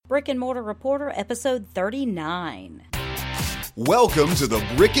Brick and Mortar Reporter, episode 39. Welcome to the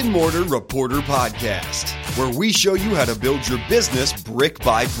Brick and Mortar Reporter podcast, where we show you how to build your business brick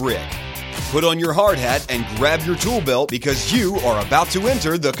by brick. Put on your hard hat and grab your tool belt because you are about to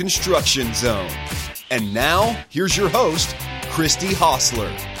enter the construction zone. And now, here's your host, Christy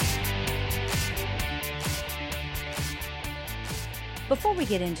Hostler. Before we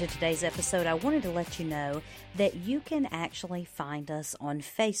get into today's episode, I wanted to let you know that you can actually find us on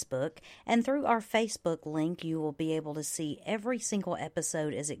Facebook, and through our Facebook link, you will be able to see every single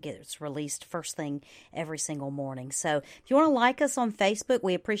episode as it gets released first thing every single morning. So if you want to like us on Facebook,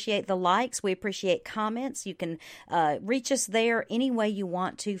 we appreciate the likes, we appreciate comments. You can reach us there any way you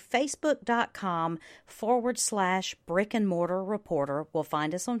want to. Facebook.com/Brick and Mortar Reporter will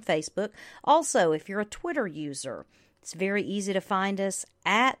find us on Facebook. Also, if you're a Twitter user, it's very easy to find us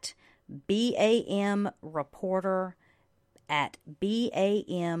at BAM Reporter, at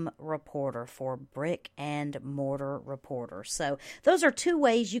BAM Reporter for Brick and Mortar Reporter. So those are two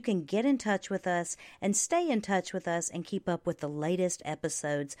ways you can get in touch with us and stay in touch with us and keep up with the latest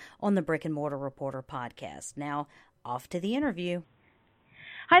episodes on the Brick and Mortar Reporter podcast. Now, off to the interview.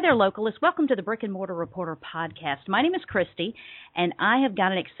 Hi there, localists. Welcome to the Brick and Mortar Reporter podcast. My name is Christy, and I have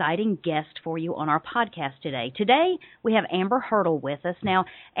got an exciting guest for you on our podcast today. Today, we have Amber Hurdle with us. Now,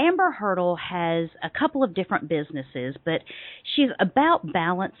 Amber Hurdle has a couple of different businesses, but she's about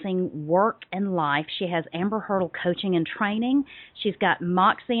balancing work and life. She has Amber Hurdle Coaching and Training. She's got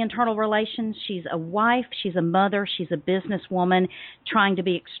Moxie Internal Relations. She's a wife. She's a mother. She's a businesswoman trying to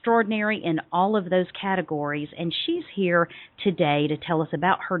be extraordinary in all of those categories, and she's here today to tell us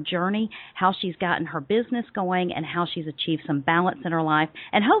about her journey, how she's gotten her business going, and how she's achieved some balance in her life.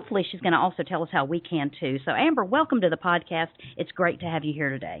 And hopefully she's going to also tell us how we can too. So Amber, welcome to the podcast. It's great to have you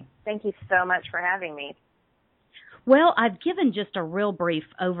here today. Thank you so much for having me. Well, I've given just a real brief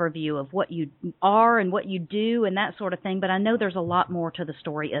overview of what you are and what you do and that sort of thing, but I know there's a lot more to the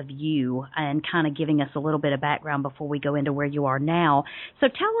story of you and kind of giving us a little bit of background before we go into where you are now. So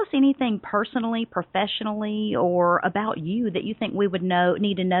tell us anything personally, professionally, or about you that you think we would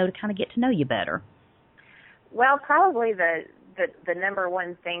need to know to kind of get to know you better. Well, probably the number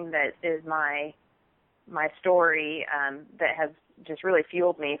one thing that is my story that has just really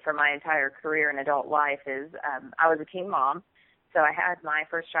fueled me for my entire career in adult life is I was a teen mom. So I had my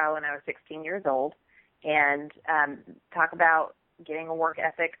first child when I was 16 years old, and talk about getting a work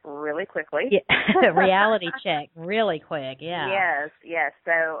ethic really quickly. Yeah. Reality check really quick, yeah. Yes.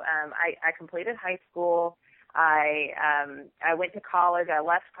 So I completed high school. I went to college. I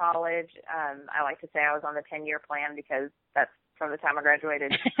left college. I like to say I was on the 10-year plan because that's from the time I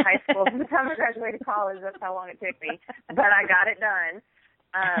graduated high school to the time I graduated college. That's how long it took me. But I got it done.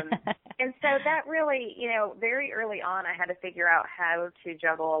 And so that really, very early on, I had to figure out how to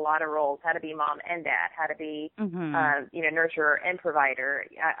juggle a lot of roles, how to be mom and dad, how to be, nurturer and provider.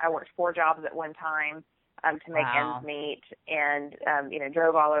 I worked 4 jobs at one time to make ends meet, and,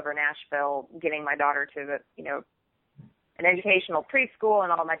 drove all over Nashville, getting my daughter to an educational preschool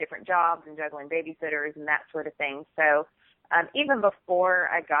and all my different jobs and juggling babysitters and that sort of thing. So even before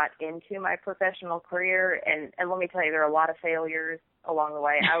I got into my professional career, and let me tell you, there are a lot of failures along the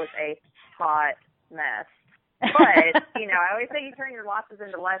way. I was a hot mess. But, I always say you turn your losses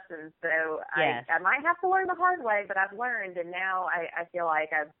into lessons. So yes. I might have to learn the hard way, but I've learned, and now I feel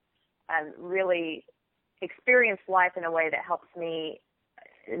like I've really experienced life in a way that helps me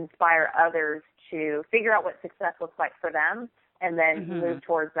inspire others to figure out what success looks like for them and then move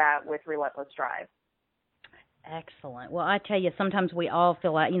towards that with relentless drive. Excellent. Well, I tell you, sometimes we all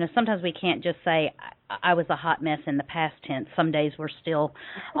feel like, sometimes we can't just say, I was a hot mess in the past tense. Some days we're still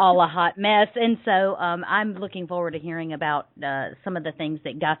all a hot mess. And so I'm looking forward to hearing about some of the things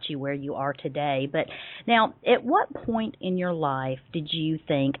that got you where you are today. But now, at what point in your life did you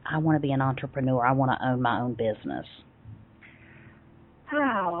think, I want to be an entrepreneur, I want to own my own business?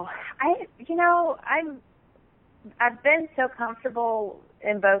 Oh, I've been so comfortable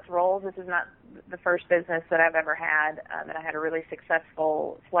in both roles. This is not the first business that I've ever had, and I had a really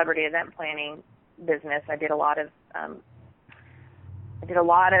successful celebrity event planning business. I did a lot of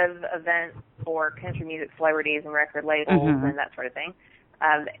events for country music celebrities and record labels and that sort of thing.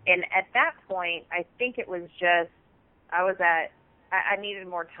 And at that point, I think it was just I needed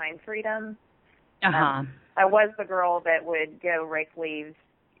more time freedom. I was the girl that would go rake leaves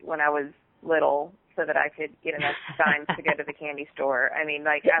when I was little so that I could get enough time to go to the candy store. I mean,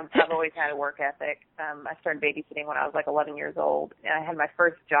 I've always had a work ethic. I started babysitting when I was 11 years old, and I had my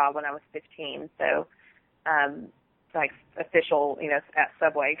first job when I was 15. So like official, at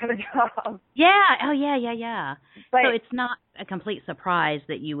Subway kind of job. Yeah. Oh, yeah. But so it's not a complete surprise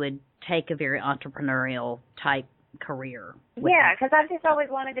that you would take a very entrepreneurial type career. Yeah, because I've just always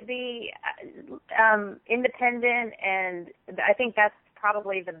wanted to be independent, and I think that's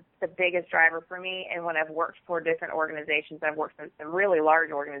probably the biggest driver for me. And when I've worked for different organizations, I've worked for some really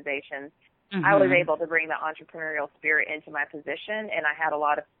large organizations, I was able to bring the entrepreneurial spirit into my position, and I had a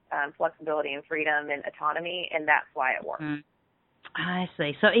lot of flexibility and freedom and autonomy, and that's why it worked. I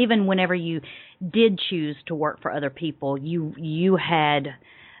see. So even whenever you did choose to work for other people, you had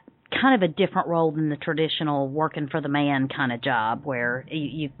kind of a different role than the traditional working for the man kind of job where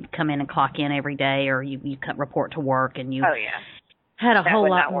you come in and clock in every day, or you report to work, and you had a whole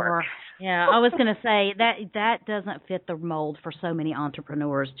lot more. Yeah, I was going to say that doesn't fit the mold for so many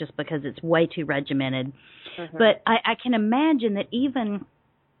entrepreneurs just because it's way too regimented. But I can imagine that even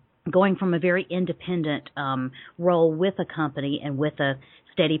going from a very independent role with a company and with a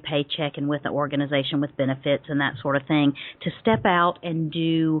steady paycheck and with an organization with benefits and that sort of thing, to step out and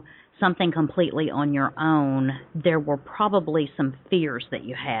do something completely on your own, there were probably some fears that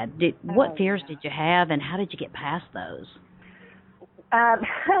you had. What fears did you have, and how did you get past those?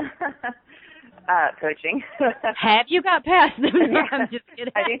 Coaching. Have you got past them? No, I'm just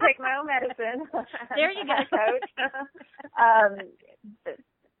kidding. I do take my own medicine. There you go. Coach.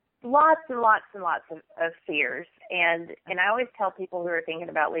 Lots and lots and lots of fears. And I always tell people who are thinking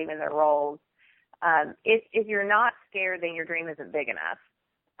about leaving their roles, if you're not scared, then your dream isn't big enough.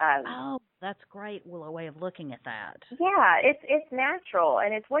 That's great. Well, a way of looking at that. Yeah, it's natural,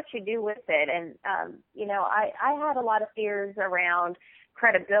 and it's what you do with it. And, I had a lot of fears around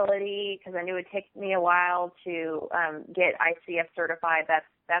credibility because I knew it would take me a while to get ICF certified.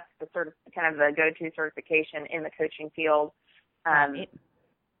 That's the kind of the go-to certification in the coaching field. I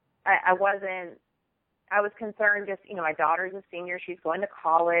was concerned just, my daughter's a senior. She's going to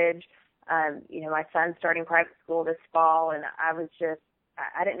college. My son's starting private school this fall, and I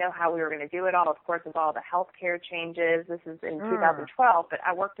didn't know how we were going to do it all. Of course, with all the healthcare changes, this is in 2012, but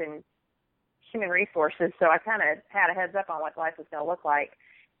I worked in human resources, so I kind of had a heads up on what life was going to look like.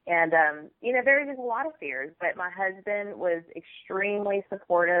 And, there was just a lot of fears, but my husband was extremely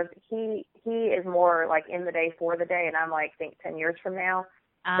supportive. He is more like in the day, for the day, and I'm like, think 10 years from now.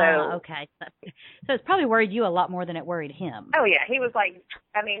 Okay. So it's probably worried you a lot more than it worried him. Oh, yeah. He was like,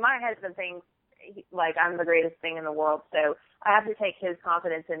 my husband thinks like I'm the greatest thing in the world, so I have to take his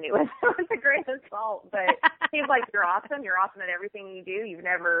confidence in me with a grain of salt. But he's like, you're awesome. You're awesome at everything you do. You've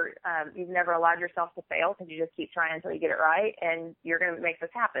never allowed yourself to fail because you just keep trying until you get it right, and you're going to make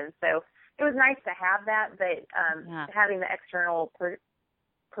this happen. So it was nice to have that, but having the external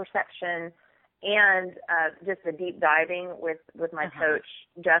perception and just the deep diving with my coach,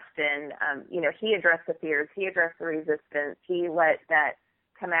 Justin, he addressed the fears. He addressed the resistance. He let that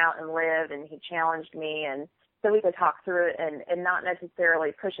come out and live, and he challenged me, and so we could talk through it and not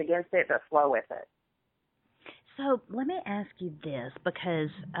necessarily push against it, but flow with it. So let me ask you this, because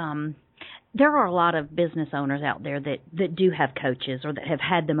there are a lot of business owners out there that do have coaches or that have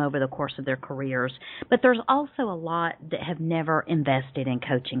had them over the course of their careers, but there's also a lot that have never invested in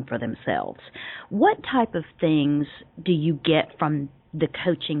coaching for themselves. What type of things do you get from the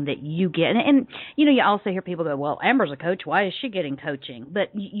coaching that you get? And you also hear people go, well, Amber's a coach, why is she getting coaching? But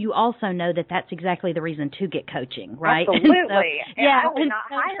you also know that that's exactly the reason to get coaching, right? Absolutely. So, I would not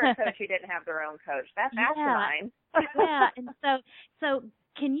hire a coach who didn't have their own coach. That's asinine. And so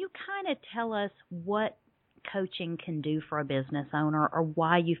can you kind of tell us what coaching can do for a business owner, or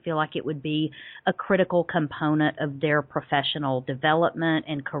why you feel like it would be a critical component of their professional development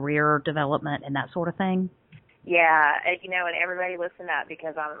and career development and that sort of thing? Yeah, and everybody listen up,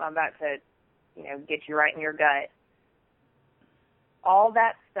 because I'm about to, get you right in your gut. All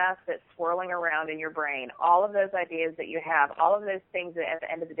that stuff that's swirling around in your brain, all of those ideas that you have, all of those things that at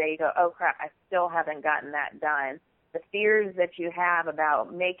the end of the day you go, oh crap, I still haven't gotten that done. The fears that you have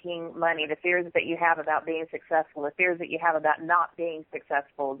about making money, the fears that you have about being successful, the fears that you have about not being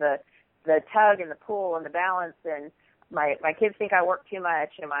successful, the tug and the pull and the balance, and my kids think I work too much,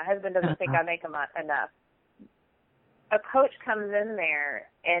 and my husband doesn't think I make enough. A coach comes in there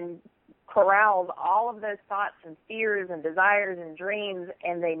and corrals all of those thoughts and fears and desires and dreams,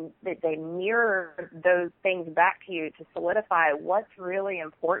 and they mirror those things back to you to solidify what's really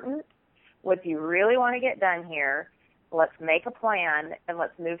important, what you really want to get done here. Let's make a plan, and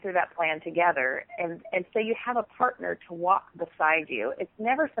let's move through that plan together. And so you have a partner to walk beside you. It's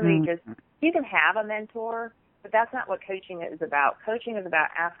never somebody you can have a mentor, but that's not what coaching is about. Coaching is about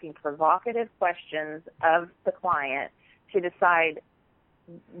asking provocative questions of the client to decide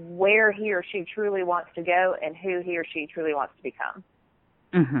where he or she truly wants to go and who he or she truly wants to become.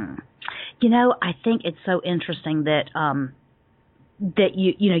 Mm-hmm. You know, I think it's so interesting that that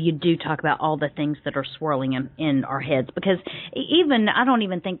you do talk about all the things that are swirling in our heads, because I don't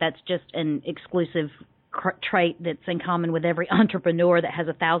even think that's just an exclusive trait that's in common with every entrepreneur that has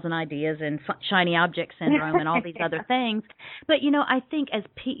 1,000 ideas and shiny object syndrome and all these other things. But, I think as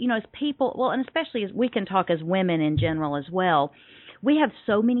people, well, and especially as we can talk as women in general as well, we have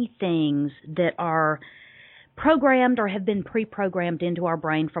so many things that are programmed or have been pre-programmed into our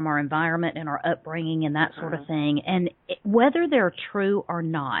brain from our environment and our upbringing and that sort of thing. And whether they're true or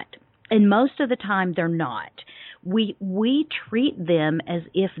not, and most of the time they're not, we treat them as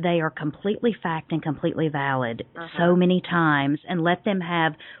if they are completely fact and completely valid so many times, and let them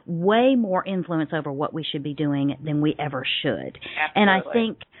have way more influence over what we should be doing than we ever should. Absolutely.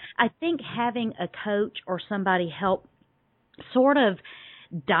 And I think having a coach or somebody help sort of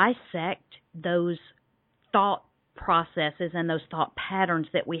dissect those thought processes and those thought patterns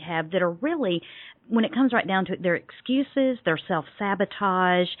that we have that are really, when it comes right down to it, they're excuses, they're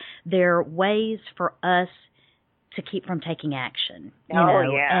self-sabotage, they're ways for us to keep from taking action.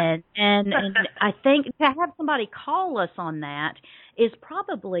 Yeah. And I think to have somebody call us on that is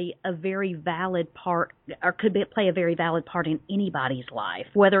probably a very valid part, or play a very valid part in anybody's life,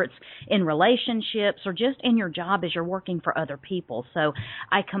 whether it's in relationships or just in your job as you're working for other people. So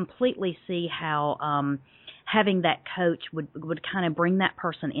I completely see how having that coach would kind of bring that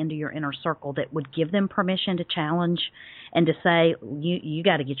person into your inner circle that would give them permission to challenge and to say, you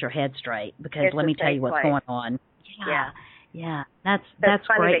got to get your head straight, because let me tell you what's going on. Yeah. That's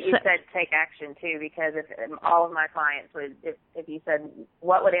funny great. that you said take action too, because if all of my clients would, if you said,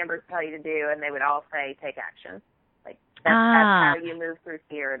 what would Amber tell you to do, and they would all say take action. Like that's how you move through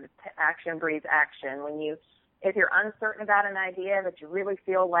fear. Action breeds action. If you're uncertain about an idea but you really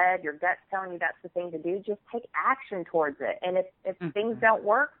feel led, your gut's telling you that's the thing to do, just take action towards it. And if things don't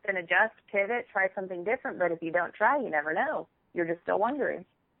work, then adjust, pivot, try something different. But if you don't try, you never know. You're just still wondering.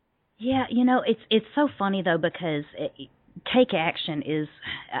 Yeah, it's so funny though, because take action is,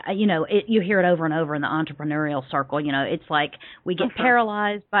 you hear it over and over in the entrepreneurial circle. It's like we get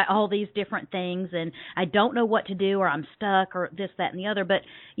paralyzed by all these different things, and I don't know what to do, or I'm stuck, or this, that, and the other. But,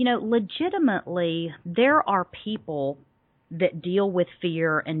 legitimately, there are people that deal with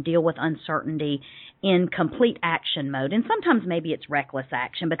fear and deal with uncertainty in complete action mode. And sometimes maybe it's reckless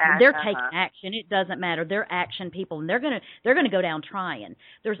action, but they're taking action. It doesn't matter. They're action people, and they're going to go down trying.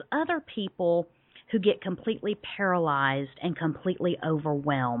 There's other people who get completely paralyzed and completely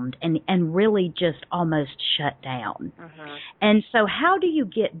overwhelmed and really just almost shut down. And so how do you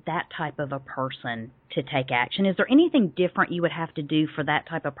get that type of a person to take action? Is there anything different you would have to do for that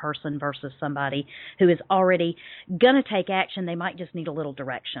type of person versus somebody who is already going to take action? They might just need a little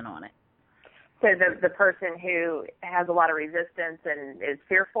direction on it. So the person who has a lot of resistance and is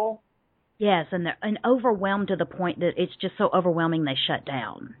fearful? Yes, and overwhelmed to the point that it's just so overwhelming they shut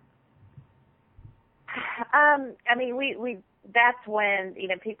down. We that's when,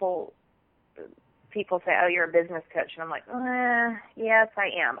 people say, oh, you're a business coach. And I'm like, yes, I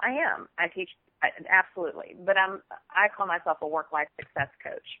am. I teach, absolutely. But I call myself a work-life success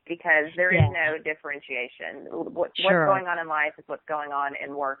coach, because there is no differentiation. What's going on in life is what's going on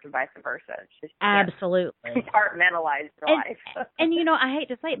in work, and vice versa. It's just, absolutely. Compartmentalize your life. And, I hate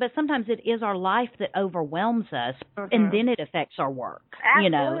to say it, but sometimes it is our life that overwhelms us, and then it affects our work.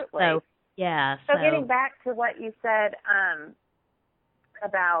 Absolutely. So, yeah. So getting back to what you said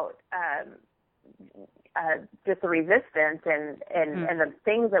about just the resistance and the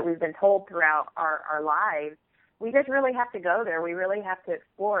things that we've been told throughout our lives, we just really have to go there. We really have to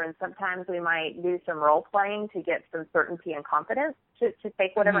explore, and sometimes we might do some role playing to get some certainty and confidence to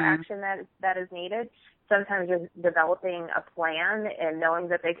take whatever action that is needed. Sometimes just developing a plan and knowing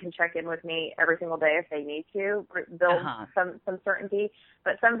that they can check in with me every single day if they need to build some certainty.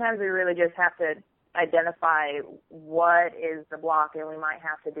 But sometimes we really just have to identify what is the block, and we might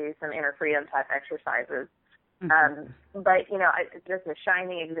have to do some inner freedom type exercises. But, just a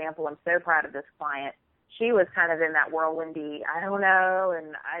shining example, I'm so proud of this client. She was kind of in that whirlwindy, I don't know,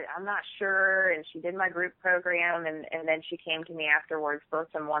 and I'm not sure, and she did my group program, and then she came to me afterwards for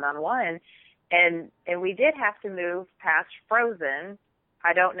some one-on-one. And we did have to move past frozen.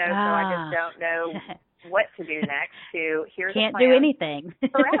 I don't know, so I just don't know what to do next. To here's can't a plan. Do anything.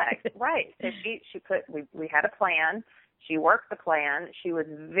 Correct, right. So we had a plan. She worked the plan. She was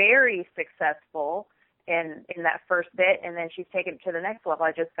very successful in that first bit, and then she's taken it to the next level.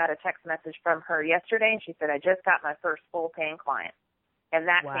 I just got a text message from her yesterday, and she said, I just got my first full paying client. And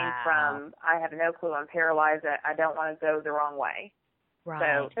that came from, I have no clue, I'm paralyzed, I don't want to go the wrong way.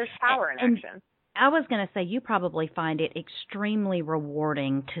 Right. So there's power in action. I was going to say, you probably find it extremely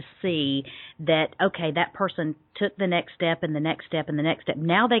rewarding to see that, okay, that person took the next step and the next step and the next step.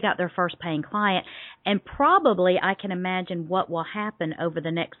 Now they got their first paying client. And probably I can imagine what will happen over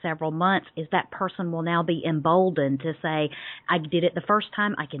the next several months is that person will now be emboldened to say, I did it the first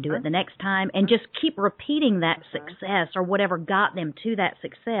time, I can do it the next time, and just keep repeating that success or whatever got them to that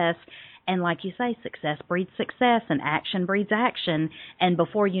success. And like you say, success breeds success and action breeds action. And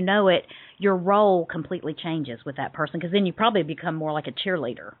before you know it, your role completely changes with that person, because then you probably become more like a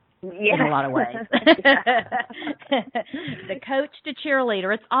cheerleader in a lot of ways. The coach to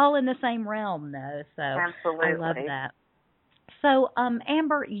cheerleader, it's all in the same realm, though. So absolutely. I love that. So,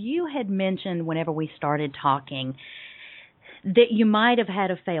 Amber, you had mentioned whenever we started talking that you might have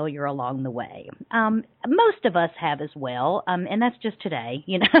had a failure along the way. Most of us have as well, and that's just today,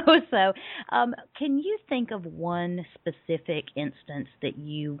 you know. So can you think of one specific instance that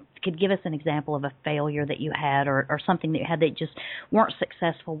you could give us an example of a failure that you had or something that you had that you just weren't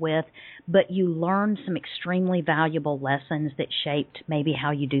successful with, but you learned some extremely valuable lessons that shaped maybe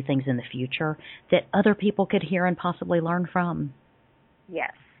how you do things in the future that other people could hear and possibly learn from?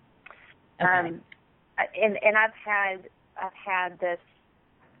 Yes. Okay. And I've had this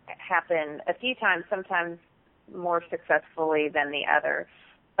happen a few times, sometimes more successfully than the other.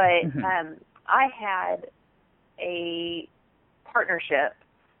 But I had a partnership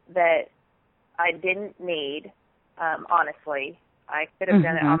that I didn't need, honestly. I could have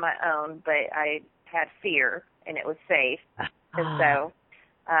done it on my own, but I had fear, and it was safe. And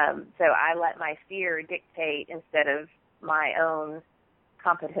so I let my fear dictate instead of my own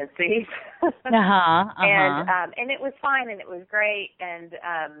competencies. And it was fine, and it was great, and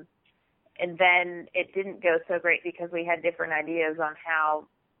then it didn't go so great because we had different ideas on how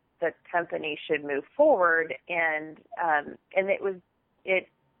the company should move forward, and it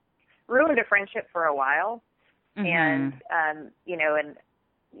ruined a friendship for a while. And you know, and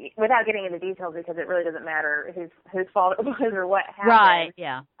without getting into details, because it really doesn't matter whose fault it was or what happened. Right.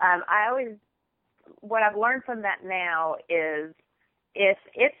 Yeah. What I've learned from that now is, if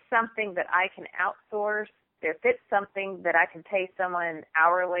it's something that I can outsource, if it's something that I can pay someone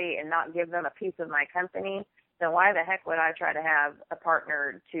hourly and not give them a piece of my company, then why the heck would I try to have a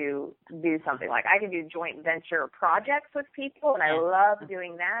partner to do something? Like, I can do joint venture projects with people, and I love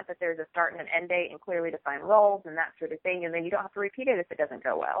doing that, but there's a start and an end date and clearly defined roles and that sort of thing, and then you don't have to repeat it if it doesn't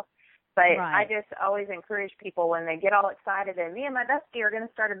go well. But I just always encourage people when they get all excited and me and my bestie are going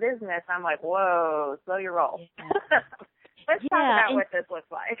to start a business, I'm like, whoa, slow your roll. Yeah. Let's talk about what this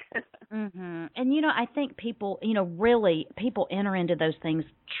looks like. And, you know, I think people, you know, really people enter into those things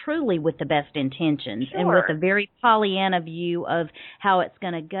truly with the best intentions and with a very Pollyanna view of how it's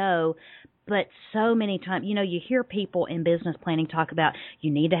going to go. But so many times, you know, you hear people in business planning talk about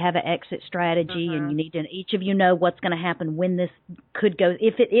you need to have an exit strategy and you need to, each of you know what's going to happen when this could go,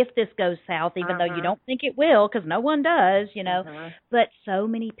 if this goes south, even though you don't think it will, because no one does, you know. But so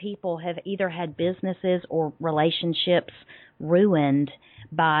many people have either had businesses or relationships ruined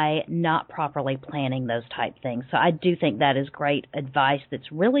by not properly planning those type things. So I do think that is great advice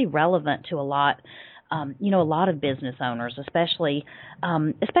that's really relevant to a lot of business owners, especially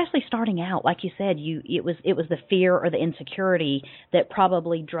starting out. Like you said, it was the fear or the insecurity that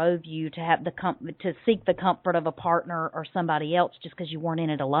probably drove you to have to seek the comfort of a partner or somebody else just because you weren't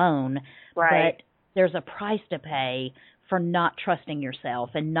in it alone. Right. But there's a price to pay for not trusting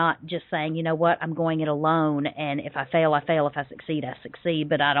yourself and not just saying, you know what, I'm going it alone, and if I fail, I fail. If I succeed, I succeed,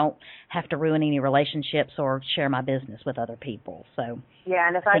 but I don't have to ruin any relationships or share my business with other people. So yeah,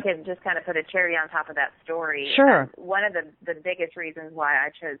 and if I could just kind of put a cherry on top of that story, one of the biggest reasons why I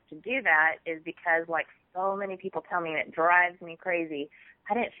chose to do that is because, like so many people tell me, and it drives me crazy,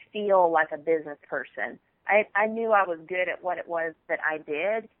 I didn't feel like a business person. I knew I was good at what it was that I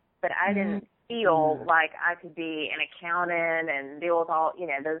did, but I didn't feel like I could be an accountant and deal with all, you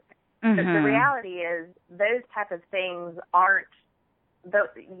know, those. The reality is those type of things aren't,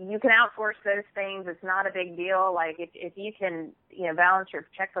 you can outsource those things. It's not a big deal. Like if you can, you know, balance your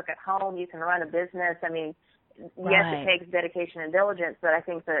checkbook at home, you can run a business. I mean, yes, it takes dedication and diligence, but I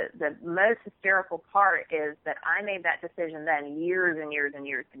think the most hysterical part is that I made that decision then years and years and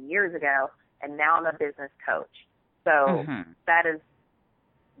years and years ago, and now I'm a business coach. So that is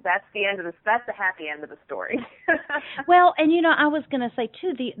that's the end of that's the happy end of the story. Well, and I was going to say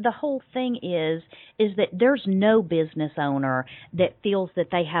too, the whole thing is that there's no business owner that feels that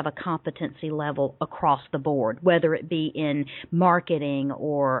they have a competency level across the board, whether it be in marketing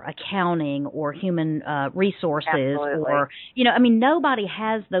or accounting or human resources. Absolutely. Or nobody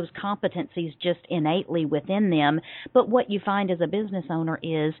has those competencies just innately within them. But what you find as a business owner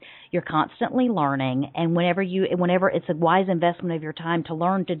is you're constantly learning, and whenever it's a wise investment of your time to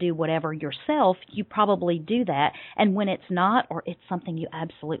learn to do whatever yourself, you probably do that. And when it's not, or it's something you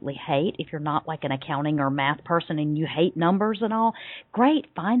absolutely hate, if you're not like an accounting or math person and you hate numbers and all, great,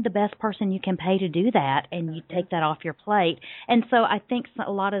 find the best person you can pay to do that, and you take that off your plate. And so I think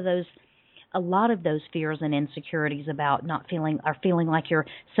a lot of those fears and insecurities about not feeling like you're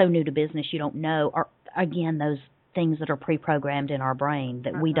so new to business you don't know are, again, those things that are pre-programmed in our brain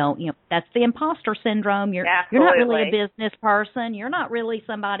that we don't, that's the imposter syndrome. You're not really a business person. You're not really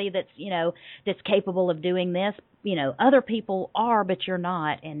somebody that's capable of doing this. Other people are, but you're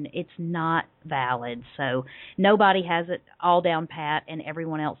not, and it's not valid. So nobody has it all down pat, and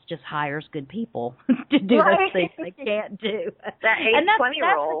everyone else just hires good people to do those things they can't do. That 80-20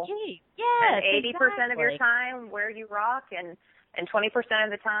 rule. That's the key. Yes, 80% of your time where you rock, and 20%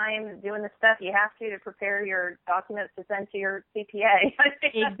 of the time doing the stuff you have to prepare your documents to send to your CPA.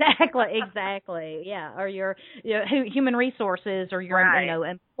 Exactly. Yeah, or your human resources or your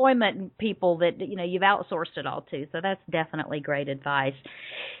employment people that you've outsourced it all to. So that's definitely great advice.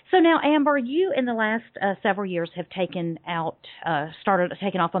 So now, Amber, you in the last several years have taken off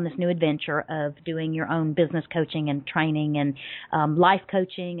on this new adventure of doing your own business coaching and training and life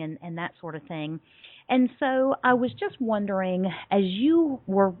coaching and that sort of thing. And so I was just wondering, as you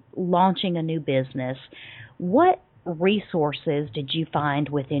were launching a new business, what resources did you find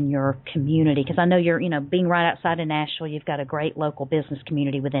within your community? Because I know you're, being right outside of Nashville, you've got a great local business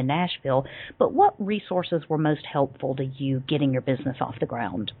community within Nashville. But what resources were most helpful to you getting your business off the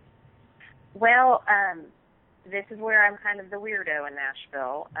ground? Well, this is where I'm kind of the weirdo in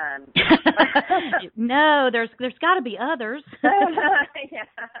Nashville. No, there's got to be others. Yeah,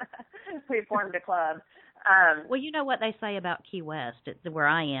 we formed a club. Well, you know what they say about Key West. It's where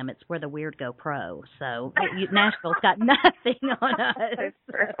I am. It's where the weird go pro. So Nashville's got nothing on us.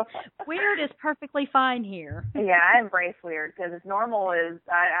 Weird is perfectly fine here. Yeah, I embrace weird because normal is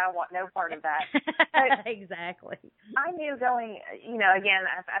I want no part of that. But exactly. I knew going. Again,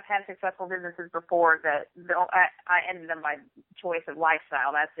 I've had successful businesses before that I ended them by choice of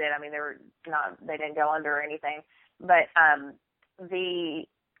lifestyle. That's it. I mean, they didn't go under or anything. But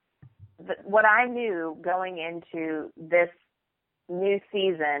what I knew going into this new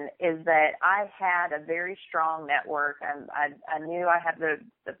season is that I had a very strong network, and I knew I had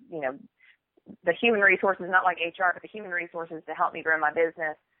the human resources, not like HR, but the human resources to help me grow my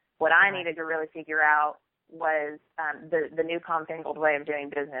business. What I needed to really figure out was the new commingled way of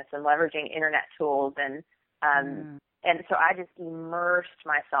doing business and leveraging internet tools and so I just immersed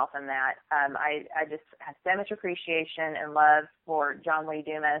myself in that. I just have so much appreciation and love for John Lee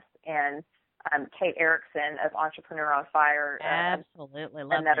Dumas and Kate Erickson of Entrepreneur on Fire. Absolutely,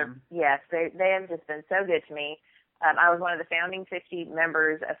 love them. Yes, they have just been so good to me. I was one of the founding 50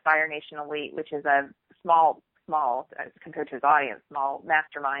 members of Fire Nation Elite, which is a small compared to his audience, small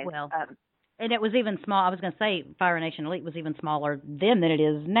mastermind. Well, and it was even small. I was going to say Fire Nation Elite was even smaller then than it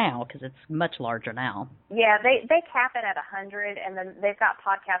is now because it's much larger now. Yeah, they cap it at 100, and then they've got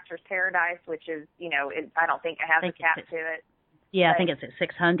Podcasters Paradise, which is, I don't think it has a cap to it. Yeah, I think it's at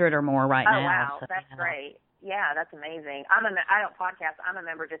 600 or more right now. Oh, wow, so, that's great. Yeah, that's amazing. I don't podcast. I'm a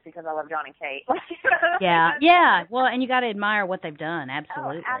member just because I love John and Kate. Yeah. Well, and you got to admire what they've done.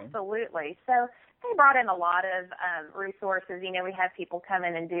 Absolutely. Oh, absolutely. So they brought in a lot of resources. We have people come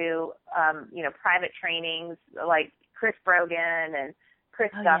in and do, private trainings like Chris Brogan and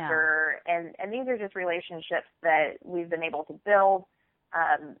Chris Ducker, and these are just relationships that we've been able to build.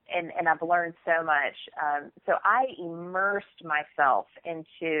 And I've learned so much. So I immersed myself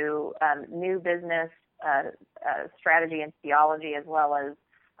into new business strategy and theology as well as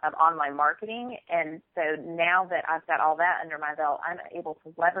online marketing. And so now that I've got all that under my belt, I'm able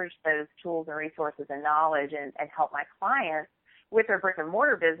to leverage those tools and resources and knowledge and help my clients with their brick and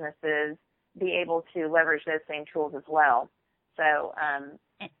mortar businesses be able to leverage those same tools as well. So,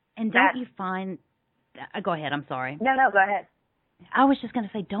 and don't you find, go ahead, I'm sorry. No, go ahead. I was just going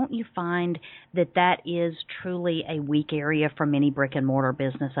to say, don't you find that is truly a weak area for many brick and mortar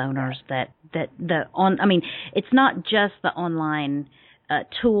business owners? It's not just the online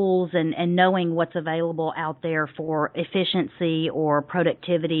tools and knowing what's available out there for efficiency or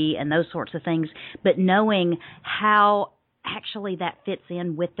productivity and those sorts of things, but knowing how actually that fits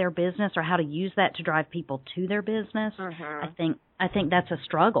in with their business or how to use that to drive people to their business. Mm-hmm. I think that's a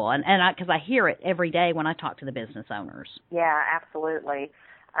struggle, and because I hear it every day when I talk to the business owners. Yeah, absolutely.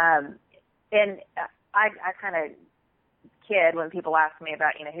 And I kind of kid when people ask me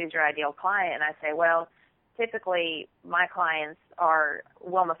about, who's your ideal client, and I say, well, typically my clients are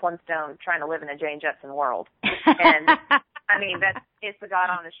Wilma Flintstone trying to live in a Jane Jepsen world. And I mean, it's the God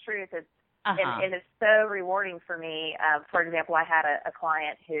honest truth. It's, and it's so rewarding for me. For example, I had a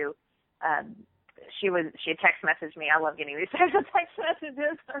client who, she had text messaged me. I love getting these types of text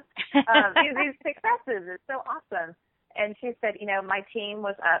messages. These successes. It's so awesome. And she said, my team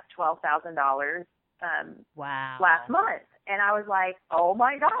was up $12,000 wow. last month. And I was like, oh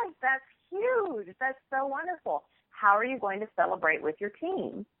my gosh, that's huge. That's so wonderful. How are you going to celebrate with your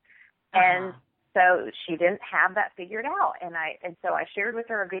team? And so she didn't have that figured out. And so I shared with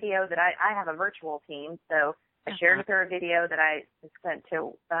her a video that I have a virtual team. So I shared with her a video that I sent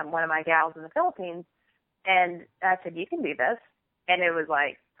to one of my gals in the Philippines. And I said, you can do this. And it was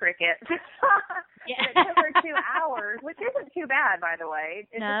like cricket. Yeah. And it took her 2 hours, which isn't too bad, by the way.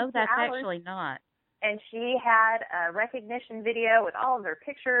 No, that's actually not. And she had a recognition video with all of her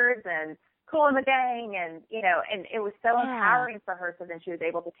pictures and Cool in the Gang, and and it was so empowering for her. So then she was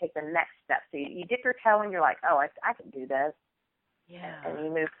able to take the next step. So you dip your toe and you're like, oh, I can do this. Yeah. And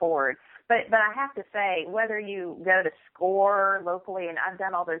you move forward. But I have to say, whether you go to SCORE locally, and I've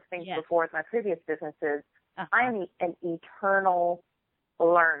done all those things before with my previous businesses, I'm an eternal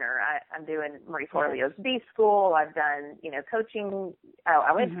learner. I'm doing Marie Forleo's B School. I've done, coaching.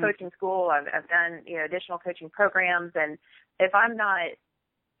 I went to coaching school. I've done, additional coaching programs. And if I'm not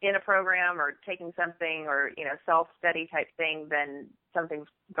in a program or taking something or, self-study type thing, then something's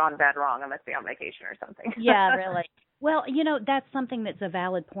gone bad wrong. I must be on vacation or something. Yeah, really. Well, that's something that's a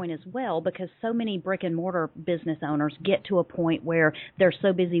valid point as well, because so many brick and mortar business owners get to a point where they're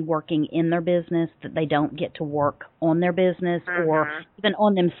so busy working in their business that they don't get to work on their business or even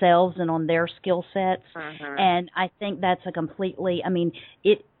on themselves and on their skill sets. And I think that's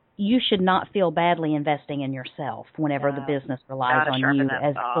you should not feel badly investing in yourself whenever the business relies on you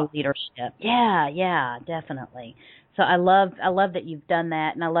as the leadership. Yeah, definitely. So I love that you've done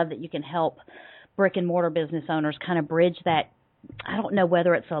that, and I love that you can help brick and mortar business owners kind of bridge that. I don't know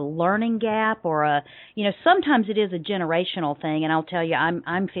whether it's a learning gap or sometimes it is a generational thing, and I'll tell you,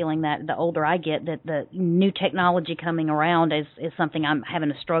 I'm feeling that the older I get, that the new technology coming around is something I'm having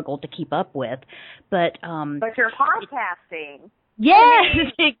a struggle to keep up with. But you're podcasting.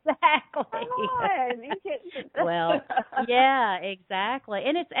 Yes, exactly. Come on. Well, yeah, exactly.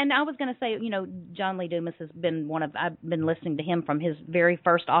 And I was going to say, John Lee Dumas has been I've been listening to him from his very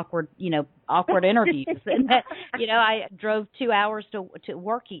first awkward interviews. And I drove 2 hours to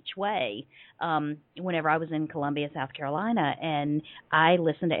work each way whenever I was in Columbia, South Carolina, and I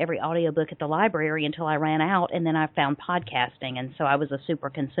listened to every audiobook at the library until I ran out, and then I found podcasting, and so I was a super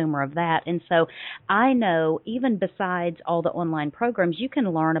consumer of that. And so I know, even besides all the online programs, you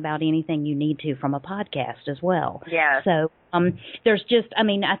can learn about anything you need to from a podcast as well. Yeah. So there's just, I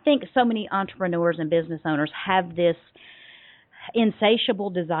think so many entrepreneurs and business owners have this insatiable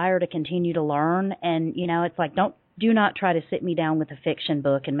desire to continue to learn, and it's like, do not try to sit me down with a fiction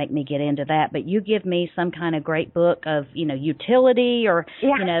book and make me get into that, but you give me some kind of great book of utility or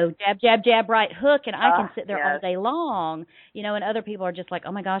jab right hook, and I can sit there all day long, and other people are just like,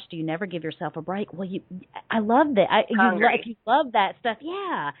 oh my gosh, do you never give yourself a break? Well, I love that. If you love that stuff,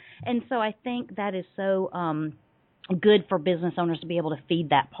 and so I think that is so good for business owners to be able to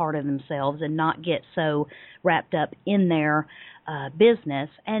feed that part of themselves and not get so wrapped up in their business.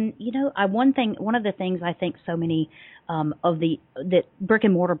 And one of the things I think so many that brick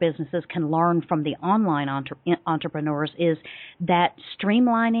and mortar businesses can learn from the online entrepreneurs is that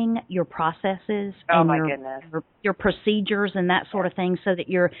streamlining your processes and your procedures and that sort of thing, so that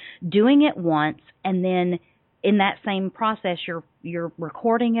you're doing it once, and then in that same process, you're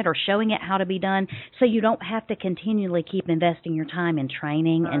recording it or showing it how to be done, so you don't have to continually keep investing your time in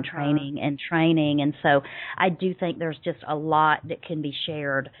training and training and training. And so I do think there's just a lot that can be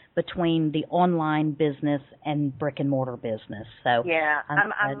shared between the online business and brick and mortar business. So yeah,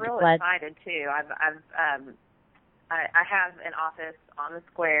 I'm really excited too. I have an office on the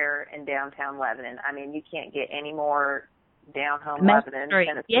square in downtown Lebanon. You can't get any more down home Lebanon,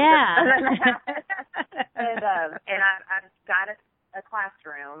 Tennessee. Yeah. and I've got a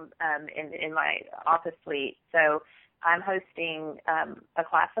classroom in my office suite. So I'm hosting a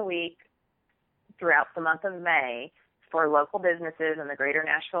class a week throughout the month of May for local businesses in the greater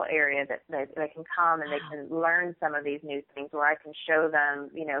Nashville area that they can come and they can learn some of these new things where I can show them,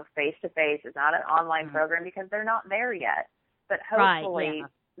 face to face. It's not an online program because they're not there yet. But hopefully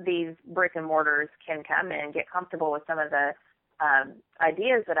these brick and mortars can come in and get comfortable with some of the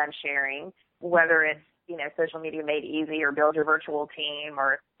ideas that I'm sharing, whether it's, social media made easy or build your virtual team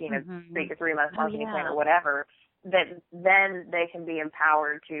or, create your 3-month marketing plan or whatever, that then they can be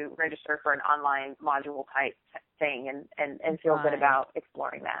empowered to register for an online module type thing and feel good about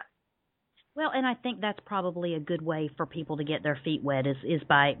exploring that. Well, and I think that's probably a good way for people to get their feet wet is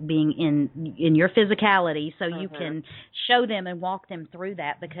by being in your physicality, so you can show them and walk them through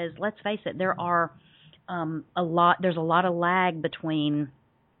that. Because let's face it, there's a lot of lag between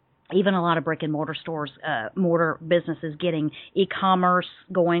even a lot of brick and mortar stores, mortar businesses getting e-commerce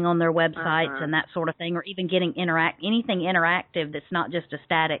going on their websites and that sort of thing, or even getting anything interactive that's not just a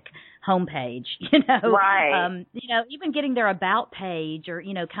static homepage, Right. Even getting their about page or,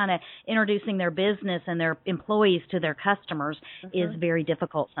 kind of introducing their business and their employees to their customers is very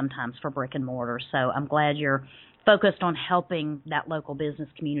difficult sometimes for brick and mortar. So I'm glad you're focused on helping that local business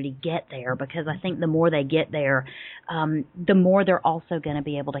community get there, because I think the more they get there, the more they're also going to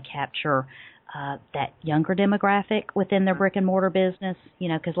be able to capture that younger demographic within their brick and mortar business.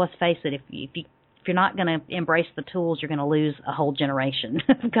 Because let's face it, if you're not going to embrace the tools, you're going to lose a whole generation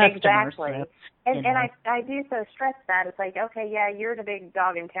of customers. Exactly. So, and I do so stress that. It's like, okay, yeah, you're the big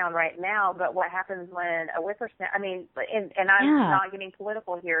dog in town right now, but what happens when a whippersnapper, and I'm not getting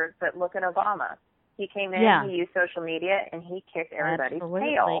political here, but look at Obama. He came in, he used social media, and he kicked everybody's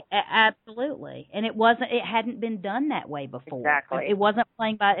tail. Absolutely. And it hadn't been done that way before. Exactly. It wasn't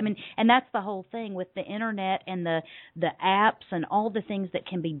playing by, and that's the whole thing with the internet and the apps and all the things that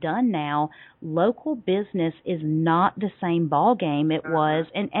can be done now. Local business is not the same ball game it was.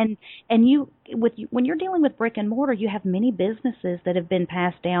 And when you're dealing with brick and mortar, you have many businesses that have been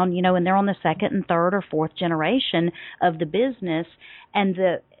passed down, and they're on the second and third or fourth generation of the business, and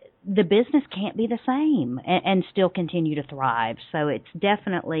the business can't be the same and still continue to thrive. So it's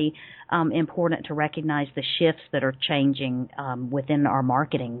definitely important to recognize the shifts that are changing within our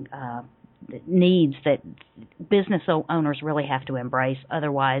marketing needs that business owners really have to embrace.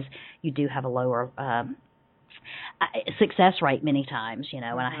 Otherwise, you do have a lower success rate many times, and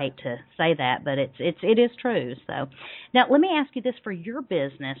I hate to say that, but it is true. So now let me ask you this: for your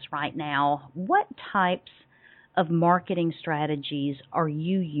business right now, what types of marketing strategies are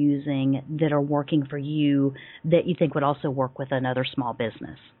you using that are working for you that you think would also work with another small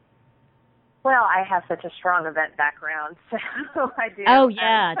business? Well, I have such a strong event background, so I do. Oh,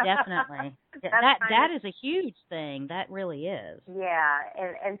 yeah, definitely. That is a huge thing. That really is. Yeah,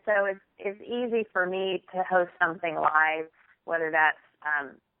 and so it's easy for me to host something live, whether that's,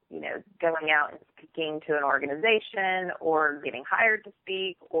 going out and speaking to an organization or getting hired to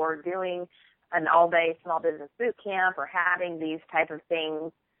speak or doing an all-day small business boot camp or having these type of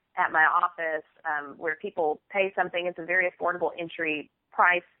things at my office where people pay something. It's a very affordable entry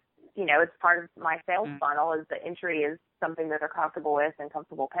price. It's part of my sales funnel is the entry is something that they're comfortable with and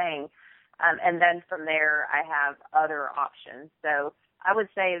comfortable paying. And then from there, I have other options. So I would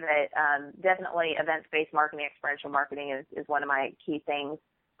say that definitely events-based marketing, experiential marketing is one of my key things.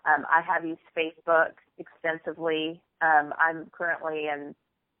 I have used Facebook extensively. I'm currently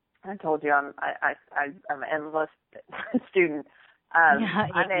I told you I'm an endless student.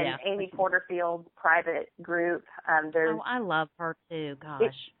 I'm in Amy Porterfield's private group. I love her too. Gosh,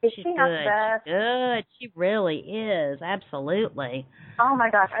 she's she's good. She's good. She really is. Absolutely. Oh my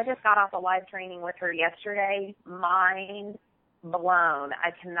gosh, I just got off a live training with her yesterday. Mind blown.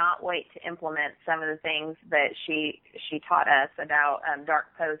 I cannot wait to implement some of the things that she taught us about dark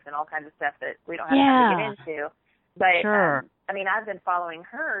posts and all kinds of stuff that we don't have time to get into. But sure. I've been following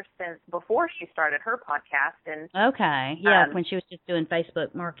her since before she started her podcast. And okay, when she was just doing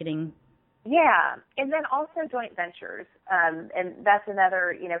Facebook marketing. Yeah, and then also joint ventures, and that's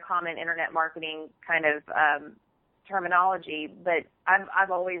another common internet marketing kind of terminology. But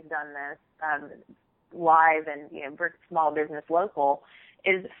I've always done this live and small business local.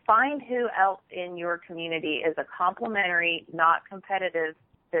 Is find who else in your community is a complementary, not competitive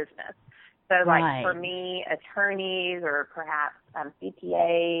business. So, like for me, attorneys or perhaps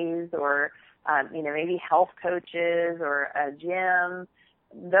CPAs or, maybe health coaches or a gym,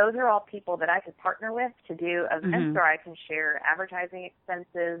 those are all people that I could partner with to do events or I can share advertising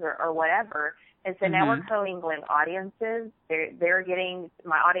expenses or whatever. And so now we're co-mingling audiences. They're getting,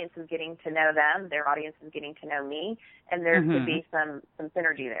 my audience is getting to know them. Their audience is getting to know me. And there could be some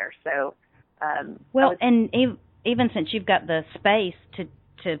synergy there. So, and even since you've got the space to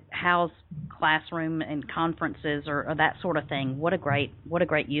to house classroom and conferences or that sort of thing. What a great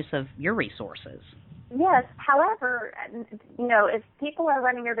use of your resources. Yes. However, if people are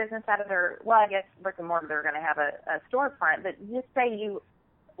running their business out of I guess brick and mortar, they're going to have a storefront, but just say you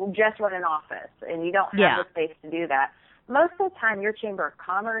just run an office and you don't have the space to do that. Most of the time, your Chamber of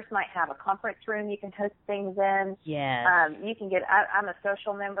Commerce might have a conference room you can host things in. Yes. You can I'm a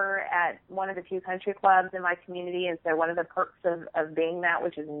social member at one of the few country clubs in my community, and so one of the perks of being that,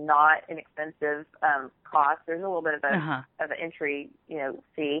 which is not an expensive cost, there's a little bit of an entry,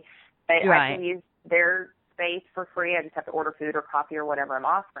 fee. But I can use their space for free. I just have to order food or coffee or whatever I'm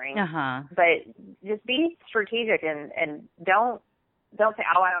offering. But just be strategic and don't say,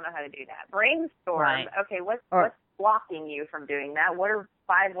 I don't know how to do that. Brainstorm. Right. Okay, what's blocking you from doing that? What are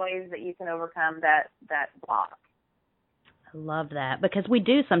 5 ways that you can overcome that block? I love that, because we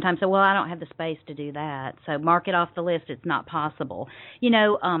do sometimes say, well, I don't have the space to do that, so mark it off the list. It's not possible.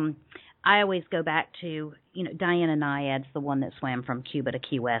 I always go back to, Diana Nyad's the one that swam from Cuba to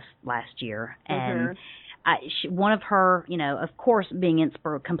Key West last year, and one of her, of course, being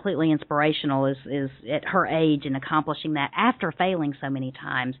completely inspirational is at her age and accomplishing that after failing so many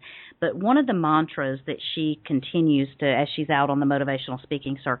times. But one of the mantras that she continues to, as she's out on the motivational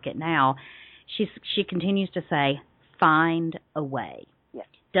speaking circuit now, she continues to say, find a way. Yes.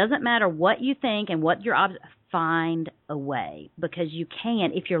 Doesn't matter what you think and what your find a way, because you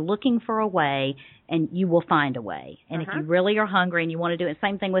can, if you're looking for a way, and you will find a way. And if you really are hungry and you want to do it,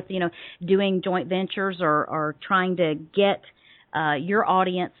 same thing with, doing joint ventures or trying to get your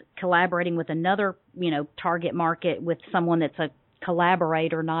audience collaborating with another, target market with someone that's a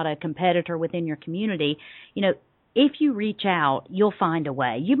collaborator, not a competitor within your community. If you reach out, you'll find a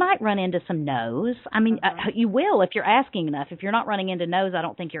way. You might run into some no's. I mean, you will if you're asking enough. If you're not running into no's, I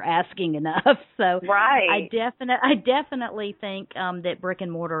don't think you're asking enough. So right. I definitely think that brick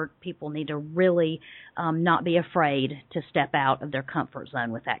and mortar people need to really not be afraid to step out of their comfort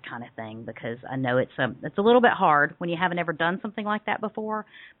zone with that kind of thing, because I know it's a little bit hard when you haven't ever done something like that before.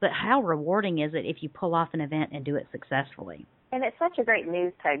 But how rewarding is it if you pull off an event and do it successfully? And it's such a great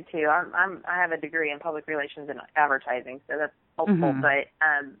news tag too. I have a degree in public relations and advertising, so that's helpful. But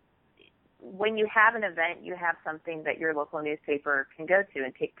when you have an event, you have something that your local newspaper can go to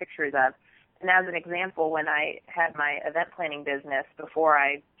and take pictures of. And as an example, when I had my event planning business before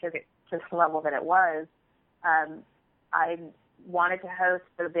I took it to the level that it was, I wanted to host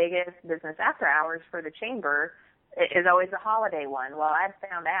the biggest business after hours for the chamber. It is always a holiday one. Well, I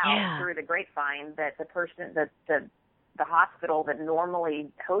found out through the grapevine that the person the hospital that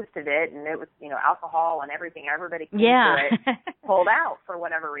normally hosted it, and it was, alcohol and everything, everybody came to it, pulled out for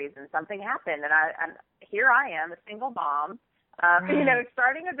whatever reason. Something happened, and here I am, a single mom,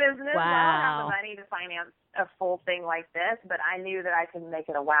 starting a business. Wow. I don't have the money to finance a full thing like this, but I knew that I could make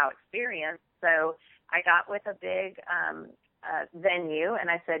it a wow experience. So I got with a big venue,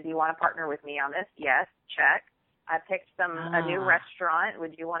 and I said, do you want to partner with me on this? Yes, check. I picked a new restaurant.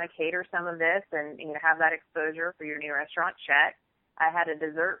 Would you want to cater some of this and have that exposure for your new restaurant? Check. I had a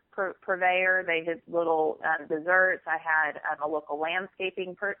dessert purveyor. They did little desserts. I had a local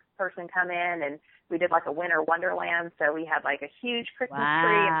landscaping person come in, and we did like a winter wonderland. So we had like a huge Christmas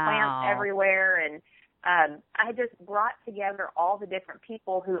tree and plants everywhere. And I just brought together all the different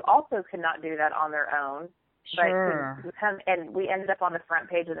people who also could not do that on their own. Sure. But could come, and we ended up on the front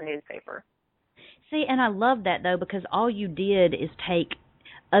page of the newspaper. See, and I love that, though, because all you did is take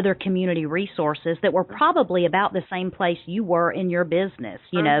other community resources that were probably about the same place you were in your business.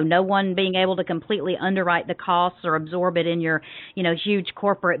 No one being able to completely underwrite the costs or absorb it in your, huge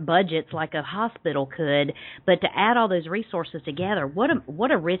corporate budgets like a hospital could. But to add all those resources together,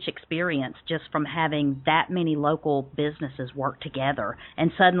 what a rich experience just from having that many local businesses work together.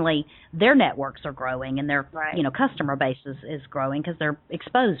 And suddenly their networks are growing and their, customer base is growing because they're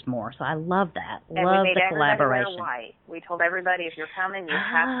exposed more. So I love that. And love we made the collaboration. Wear white. We told everybody, if you're coming, you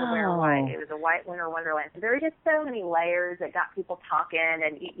have to wear white. It was a white winter wonderland. So there were just so many layers that got people talking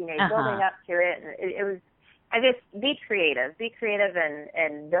and building up to it. And it was, I just be creative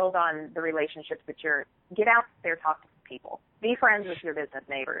and build on the relationships that get out there, talk to people, be friends with your business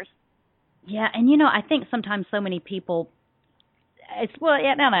neighbors. Yeah, and I think sometimes so many people.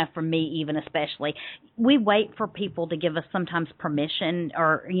 Not for me even especially. We wait for people to give us sometimes permission,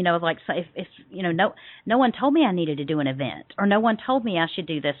 or if no one told me I needed to do an event, or no one told me I should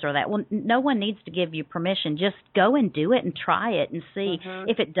do this or that. Well, no one needs to give you permission. Just go and do it and try it and see.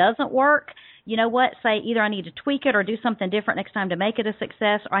 If it doesn't work, you know what? Say either I need to tweak it or do something different next time to make it a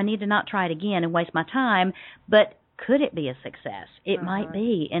success, or I need to not try it again and waste my time. But could it be a success? It might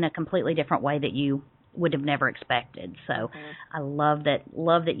be in a completely different way that you would have never expected. So I love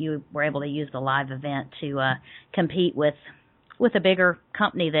that you were able to use the live event to compete with a bigger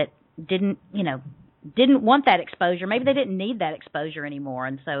company that didn't want that exposure. Maybe they didn't need that exposure anymore.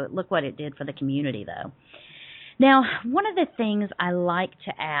 And so look what it did for the community, though. Now, one of the things I like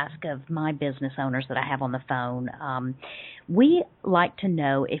to ask of my business owners that I have on the phone, we like to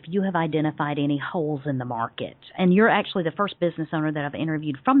know if you have identified any holes in the market. And you're actually the first business owner that I've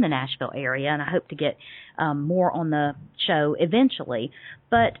interviewed from the Nashville area, and I hope to get more on the show eventually.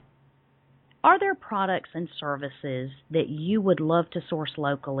 But are there products and services that you would love to source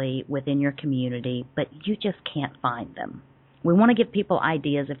locally within your community, but you just can't find them? We want to give people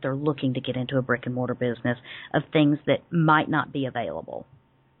ideas if they're looking to get into a brick and mortar business of things that might not be available.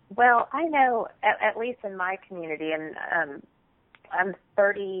 Well, I know, at least in my community, and I'm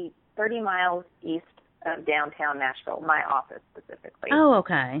 30 miles east of downtown Nashville, my office specifically. Oh,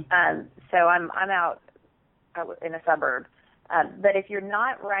 okay. So I'm out in a suburb. But if you're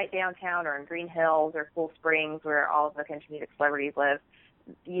not right downtown or in Green Hills or Cool Springs where all of the country music celebrities live,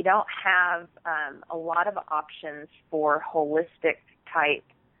 you don't have a lot of options for holistic type,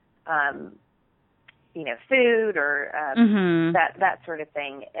 food or that sort of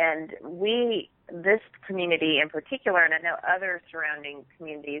thing. And this community in particular, and I know other surrounding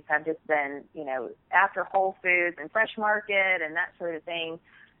communities have just been, after Whole Foods and Fresh Market and that sort of thing.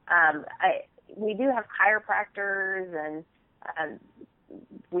 We do have chiropractors and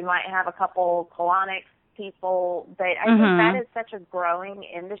we might have a couple colonics people, but I think that is such a growing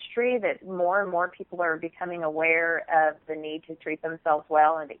industry that more and more people are becoming aware of the need to treat themselves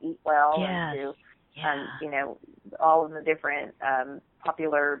well and to eat well and to, all of the different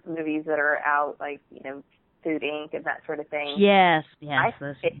popular movies that are out, like, Food Inc. and that sort of thing. Yes.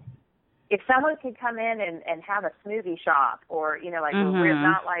 If someone could come in and have a smoothie shop or, we're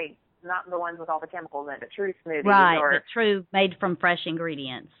not the ones with all the chemicals in it, but true smoothies. Right, or true, made from fresh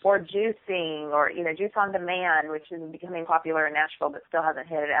ingredients. Or juicing or, juice on demand, which is becoming popular in Nashville but still hasn't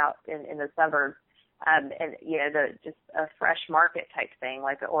hit it out in the suburbs. And, just a fresh market type thing,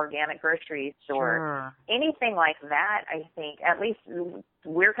 like an organic grocery store. Sure. Anything like that, I think, at least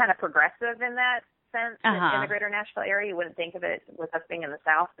we're kind of progressive in that sense in the greater Nashville area. You wouldn't think of it with us being in the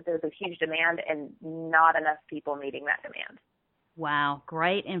South, but there's a huge demand and not enough people meeting that demand. Wow,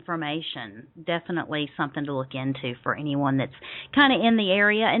 great information. Definitely something to look into for anyone that's kind of in the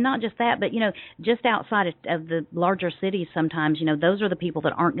area. And not just that, but, just outside of the larger cities sometimes, those are the people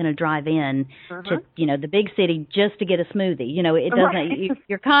that aren't going to drive in to, the big city just to get a smoothie. It doesn't,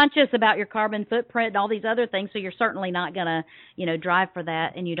 you're conscious about your carbon footprint and all these other things, so you're certainly not going to, drive for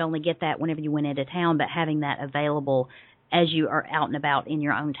that, and you'd only get that whenever you went into town. But having that available as you are out and about in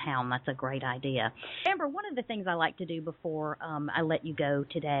your own town, that's a great idea. Amber, one of the things I like to do before I let you go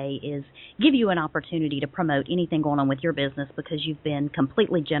today is give you an opportunity to promote anything going on with your business, because you've been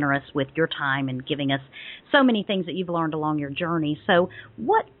completely generous with your time and giving us so many things that you've learned along your journey. So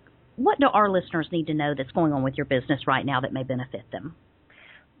what do our listeners need to know that's going on with your business right now that may benefit them?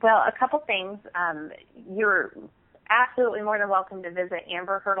 Well, a couple things. You're absolutely more than welcome to visit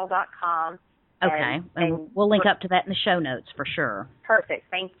amberhurdle.com. Okay, and we'll link up to that in the show notes for sure. Perfect,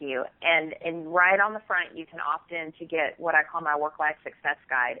 thank you. And right on the front, you can opt in to get what I call my Work-Life Success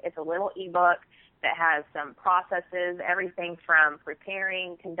Guide. It's a little ebook that has some processes, everything from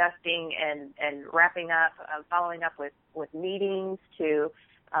preparing, conducting, and wrapping up, following up with meetings, to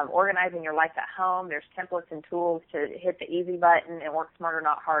organizing your life at home. There's templates and tools to hit the easy button and work smarter,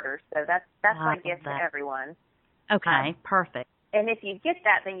 not harder. So that's my gift to everyone. Okay, perfect. And if you get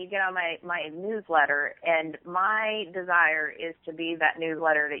that, then you get on my newsletter. And my desire is to be that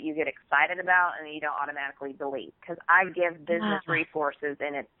newsletter that you get excited about and you don't automatically delete. Because I give business resources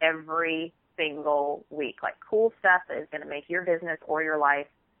in it every single week, like cool stuff that is going to make your business or your life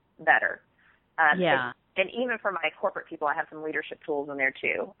better. And even for my corporate people, I have some leadership tools in there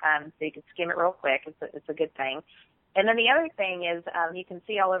too. So you can skim it real quick. It's a good thing. And then the other thing is you can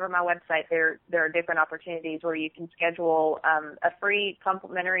see all over my website there are different opportunities where you can schedule a free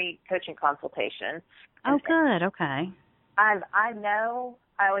complimentary coaching consultation. Oh, good. Okay. I know,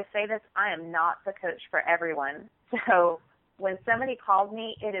 I always say this, I am not the coach for everyone. So when somebody calls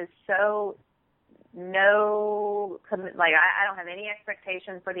me, it is so I don't have any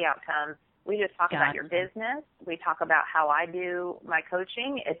expectations for the outcome. We just talk about your business. We talk about how I do my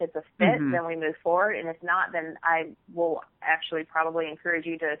coaching. If it's a fit, then we move forward. And if not, then I will actually probably encourage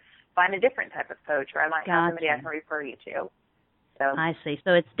you to find a different type of coach, or I might have somebody I can refer you to. So I see.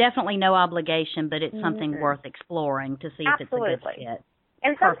 So it's definitely no obligation, but it's something worth exploring to see if it's a good fit.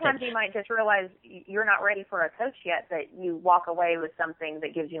 And sometimes you might just realize you're not ready for a coach yet, but you walk away with something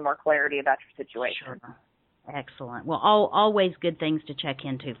that gives you more clarity about your situation. Sure. Excellent. Well, always good things to check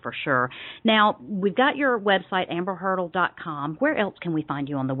into for sure. Now, we've got your website, amberhurdle.com. Where else can we find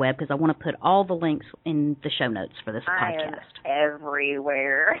you on the web? Because I want to put all the links in the show notes for this podcast. I am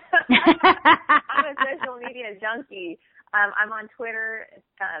everywhere. I'm a social media junkie. I'm on Twitter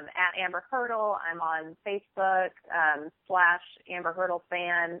at Amber Hurdle. I'm on Facebook / Amber Hurdle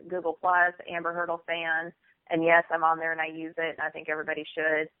fan, Google Plus, Amber Hurdle fan. And yes, I'm on there and I use it, and I think everybody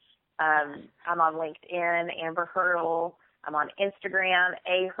should. I'm on LinkedIn, Amber Hurdle. I'm on Instagram,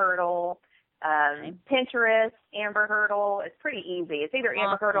 A Hurdle. Pinterest, Amber Hurdle. It's pretty easy. It's either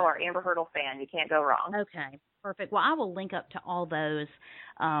Amber Hurdle or Amber Hurdle fan. You can't go wrong. Okay, perfect. Well, I will link up to all those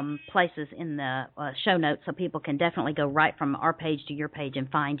places in the show notes so people can definitely go right from our page to your page and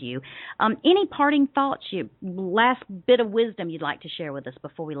find you. Any parting thoughts, last bit of wisdom you'd like to share with us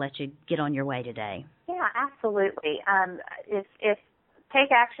before we let you get on your way today? Yeah, absolutely. If take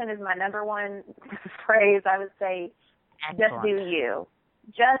action is my number one phrase, I would say Excellent. Just do you.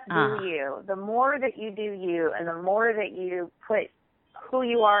 Just do you. The more that you do you and the more that you put who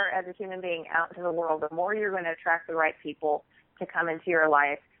you are as a human being out into the world, the more you're going to attract the right people to come into your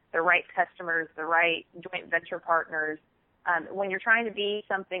life, the right customers, the right joint venture partners. When you're trying to be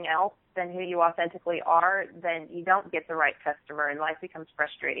something else than who you authentically are, then you don't get the right customer and life becomes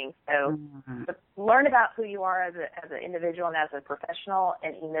frustrating. So learn about who you are as an individual and as a professional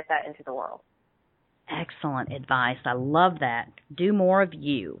and emit that into the world. Excellent advice. I love that. Do more of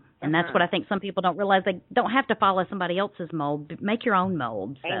you. And that's what I think some people don't realize. They don't have to follow somebody else's mold, but make your own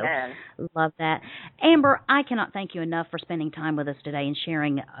mold. So Amen. Love that. Amber, I cannot thank you enough for spending time with us today and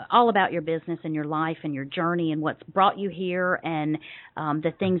sharing all about your business and your life and your journey and what's brought you here and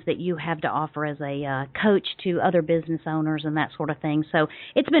the things that you have to offer as a coach to other business owners and that sort of thing. So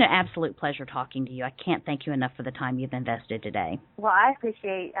it's been an absolute pleasure talking to you. I can't thank you enough for the time you've invested today. Well, I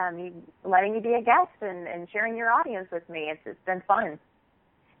appreciate you letting me be a guest and sharing your audience with me. It's been fun.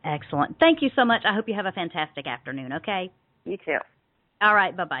 Excellent. Thank you so much. I hope you have a fantastic afternoon, okay? You too. All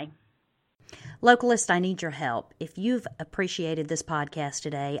right. Bye-bye. Localist, I need your help. If you've appreciated this podcast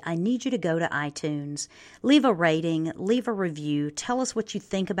today, I need you to go to iTunes, leave a rating, leave a review, tell us what you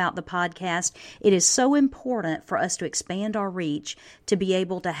think about the podcast. It is so important for us to expand our reach to be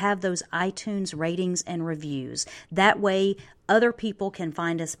able to have those iTunes ratings and reviews. That way, other people can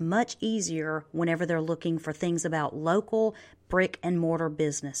find us much easier whenever they're looking for things about local brick and mortar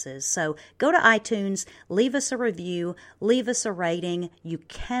businesses. So go to iTunes, leave us a review, leave us a rating. You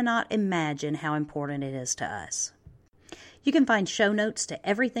cannot imagine how important it is to us. You can find show notes to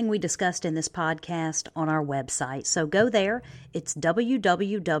everything we discussed in this podcast on our website. So go there. It's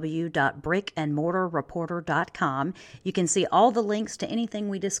www.brickandmortarreporter.com. You can see all the links to anything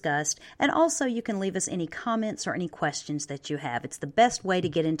we discussed, and also you can leave us any comments or any questions that you have. It's the best way to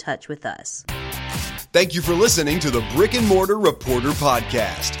get in touch with us. Thank you for listening to the Brick and Mortar Reporter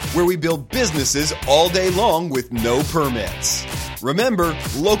Podcast, where we build businesses all day long with no permits. Remember,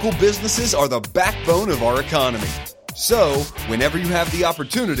 local businesses are the backbone of our economy. So, whenever you have the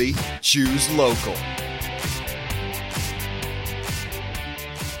opportunity, choose local.